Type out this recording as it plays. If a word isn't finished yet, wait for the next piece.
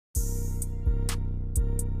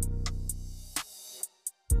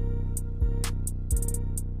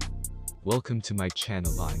Welcome to my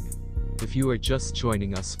channel line. If you are just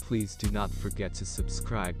joining us, please do not forget to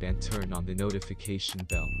subscribe and turn on the notification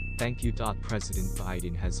bell. Thank you. President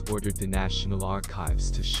Biden has ordered the National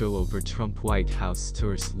Archives to show over Trump White House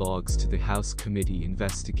tourist logs to the House committee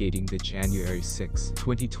investigating the January 6,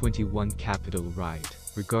 2021 Capitol riot,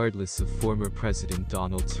 regardless of former President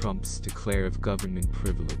Donald Trump's declare of government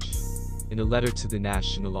privilege. In a letter to the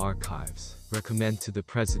National Archives, recommend to the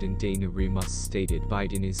President Dana Remus stated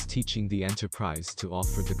Biden is teaching the enterprise to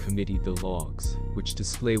offer the committee the logs, which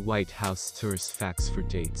display White House tourist facts for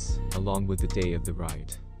dates, along with the day of the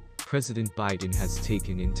riot. President Biden has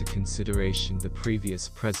taken into consideration the previous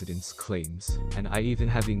president's claims, and I even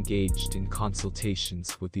have engaged in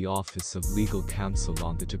consultations with the Office of Legal Counsel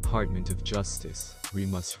on the Department of Justice,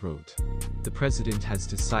 Remus wrote. The president has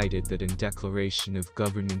decided that a declaration of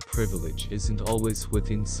government privilege isn't always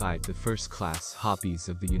within the first-class hobbies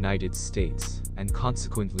of the United States, and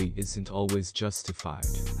consequently isn't always justified,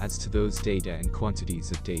 as to those data and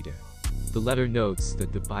quantities of data. The letter notes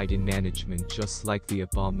that the Biden management, just like the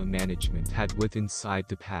Obama management had within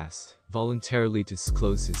the past, voluntarily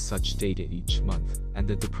discloses such data each month, and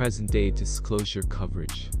that the present-day disclosure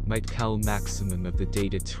coverage might cull maximum of the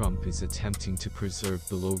data Trump is attempting to preserve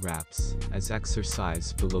below wraps, as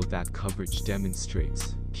exercise below that coverage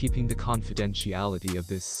demonstrates. Keeping the confidentiality of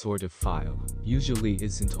this sort of file usually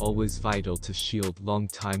isn't always vital to shield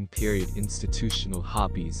long-time period institutional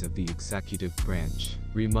hobbies of the executive branch,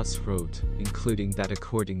 Remus wrote, including that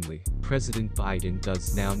accordingly, President Biden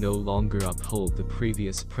does now no longer uphold the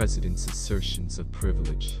previous president's assertions of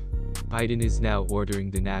privilege. Biden is now ordering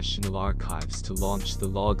the National Archives to launch the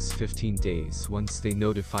logs 15 days once they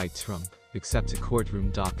notify Trump, except a courtroom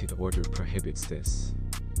docket order prohibits this.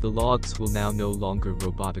 The logs will now no longer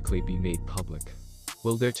robotically be made public.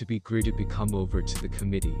 Will there to be greeted become over to the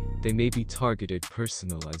committee, they may be targeted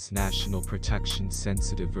personal as national protection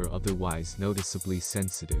sensitive or otherwise noticeably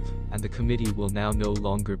sensitive, and the committee will now no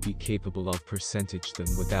longer be capable of percentage them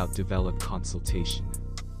without developed consultation.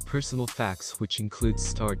 Personal facts, which include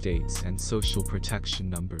start dates and social protection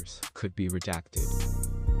numbers, could be redacted.